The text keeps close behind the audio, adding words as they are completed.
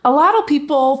A lot of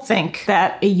people think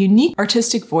that a unique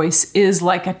artistic voice is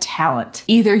like a talent.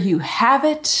 Either you have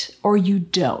it or you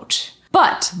don't.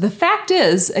 But the fact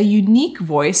is, a unique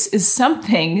voice is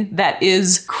something that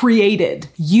is created.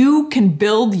 You can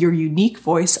build your unique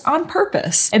voice on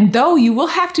purpose. And though you will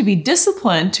have to be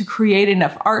disciplined to create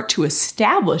enough art to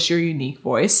establish your unique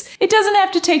voice, it doesn't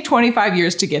have to take 25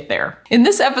 years to get there. In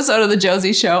this episode of The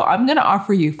Josie Show, I'm going to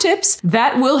offer you tips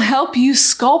that will help you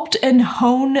sculpt and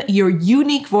hone your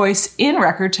unique voice in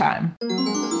record time.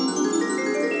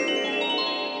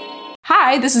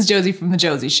 Hi, this is Josie from The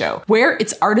Josie Show, where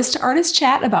it's artist-to-artist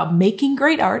chat about making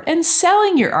great art and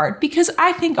selling your art because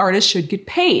I think artists should get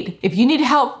paid. If you need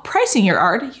help pricing your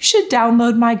art, you should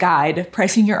download my guide,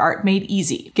 Pricing Your Art Made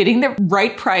Easy. Getting the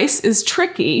right price is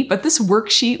tricky, but this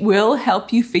worksheet will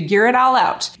help you figure it all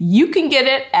out. You can get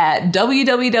it at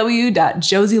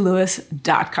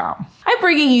www.josielewis.com. I'm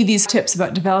bringing you these tips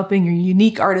about developing your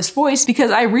unique artist voice because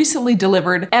I recently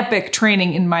delivered epic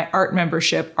training in my art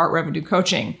membership, Art Revenue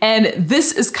Coaching. And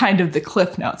this is kind of the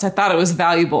cliff notes. I thought it was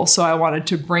valuable, so I wanted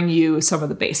to bring you some of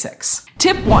the basics.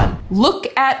 Tip 1, look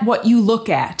at what you look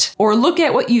at, or look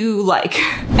at what you like,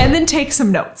 and then take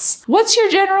some notes. What's your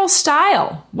general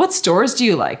style? What stores do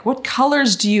you like? What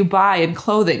colors do you buy in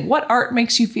clothing? What art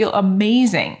makes you feel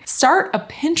amazing? Start a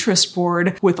Pinterest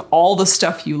board with all the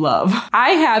stuff you love. I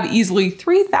have easily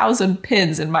 3,000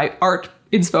 pins in my art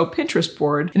inspo Pinterest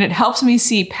board, and it helps me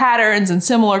see patterns and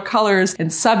similar colors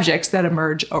and subjects that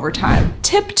emerge over time.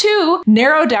 Tip 2,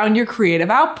 narrow down your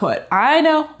creative output. I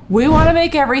know, we want to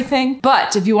make everything,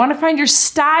 but if you want to find your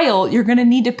style, you're going to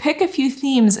need to pick a few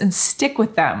themes and stick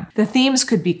with them. The themes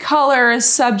could be colors,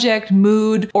 subject,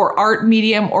 mood, or art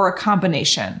medium, or a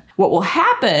combination. What will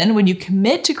happen when you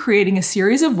commit to creating a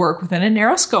series of work within a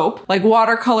narrow scope, like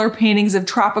watercolor paintings of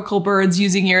tropical birds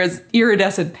using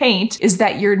iridescent paint, is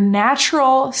that your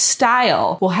natural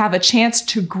style will have a chance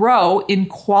to grow in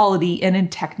quality and in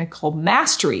technical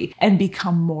mastery and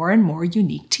become more and more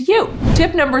unique to you.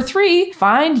 Tip number 3,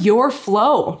 find your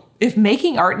flow. If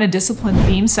making art in a disciplined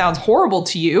theme sounds horrible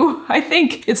to you, I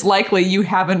think it's likely you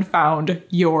haven't found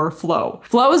your flow.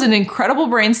 Flow is an incredible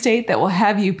brain state that will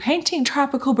have you painting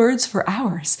tropical birds for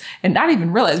hours and not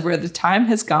even realize where the time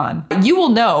has gone. You will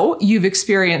know you've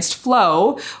experienced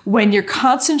flow when you're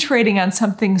concentrating on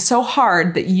something so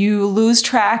hard that you lose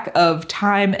track of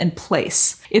time and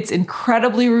place. It's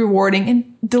incredibly rewarding and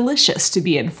delicious to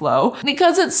be in flow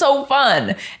because it's so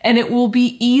fun, and it will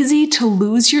be easy to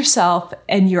lose yourself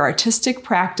and your artistic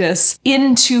practice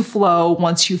into flow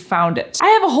once you've found it. I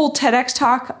have a whole TEDx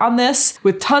talk on this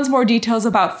with tons more details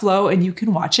about flow, and you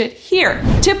can watch it here.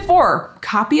 Tip 4,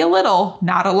 copy a little,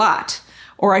 not a lot.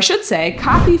 Or I should say,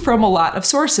 copy from a lot of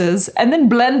sources and then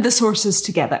blend the sources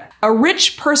together. A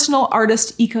rich personal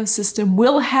artist ecosystem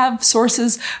will have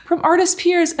sources from artist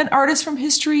peers and artists from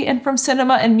history and from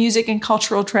cinema and music and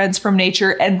cultural trends from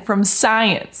nature and from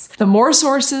science. The more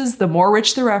sources, the more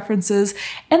rich the references,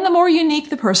 and the more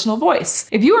unique the personal voice.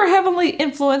 If you are heavily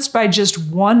influenced by just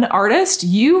one artist,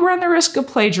 you run the risk of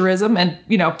plagiarism and,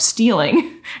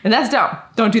 stealing. And that's dumb.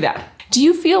 Don't do that. Do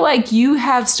you feel like you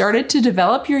have started to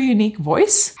develop your unique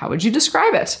voice? How would you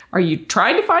describe it? Are you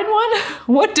trying to find one?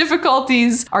 What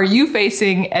difficulties are you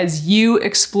facing as you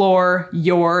explore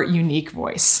your unique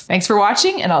voice? Thanks for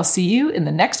watching, and I'll see you in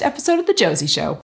the next episode of The Josie Show.